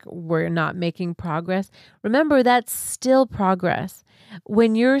feeling like we're not making progress. Remember, that's still progress.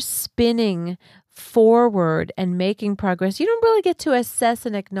 When you're spinning forward and making progress, you don't really get to assess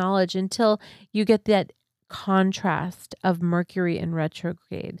and acknowledge until you get that contrast of Mercury in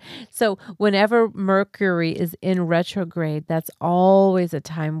retrograde. So whenever Mercury is in retrograde, that's always a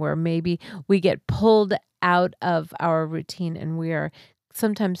time where maybe we get pulled out of our routine and we are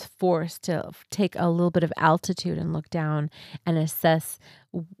sometimes forced to take a little bit of altitude and look down and assess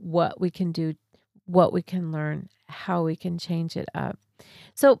what we can do, what we can learn, how we can change it up.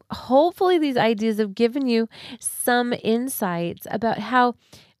 So hopefully these ideas have given you some insights about how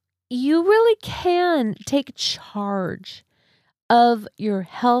you really can take charge of your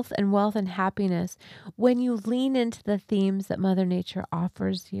health and wealth and happiness when you lean into the themes that Mother Nature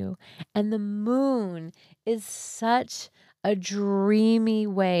offers you. And the moon is such a dreamy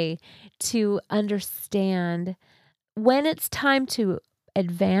way to understand when it's time to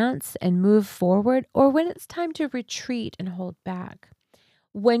advance and move forward, or when it's time to retreat and hold back.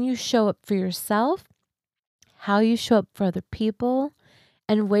 When you show up for yourself, how you show up for other people,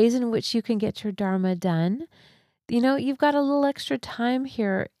 and ways in which you can get your Dharma done. You've got a little extra time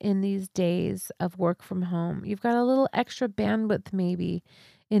here in these days of work from home. You've got a little extra bandwidth maybe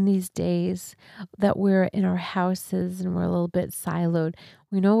in these days that we're in our houses and we're a little bit siloed.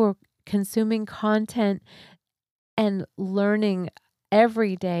 We know we're consuming content and learning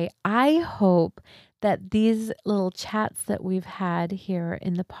every day. I hope that these little chats that we've had here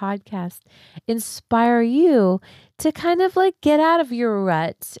in the podcast inspire you to kind of like get out of your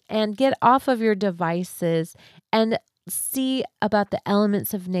rut and get off of your devices and see about the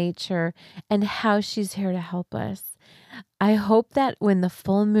elements of nature and how she's here to help us. I hope that when the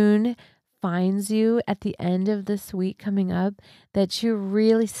full moon finds you at the end of this week coming up, that you're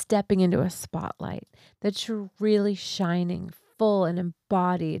really stepping into a spotlight, that you're really shining full and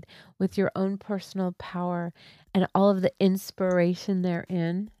embodied with your own personal power and all of the inspiration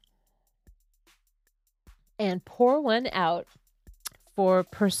therein. And pour one out for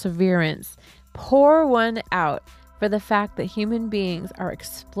perseverance. Pour one out for the fact that human beings are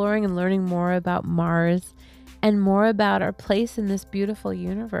exploring and learning more about Mars and more about our place in this beautiful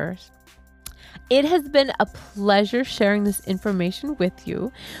universe. It has been a pleasure sharing this information with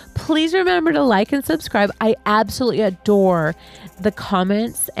you. Please remember to like and subscribe. I absolutely adore the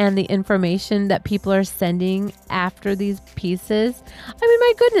comments and the information that people are sending after these pieces. I mean,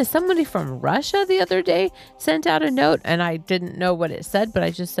 my goodness, somebody from Russia the other day sent out a note and I didn't know what it said, but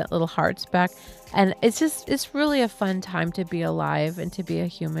I just sent little hearts back. And it's really a fun time to be alive and to be a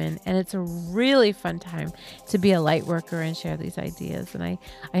human. And it's a really fun time to be a light worker and share these ideas. And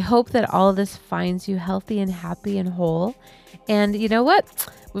I hope that all of this finds you healthy and happy and whole. And you know what?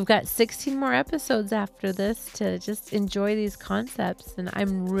 We've got 16 more episodes after this to just enjoy these concepts. And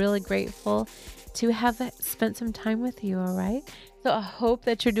I'm really grateful to have spent some time with you. All right. So I hope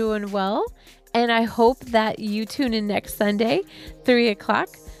that you're doing well. And I hope that you tune in next Sunday, 3 o'clock.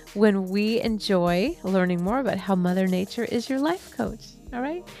 When we enjoy learning more about how Mother Nature is your life coach. All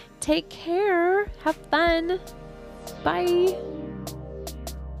right. Take care. Have fun. Bye.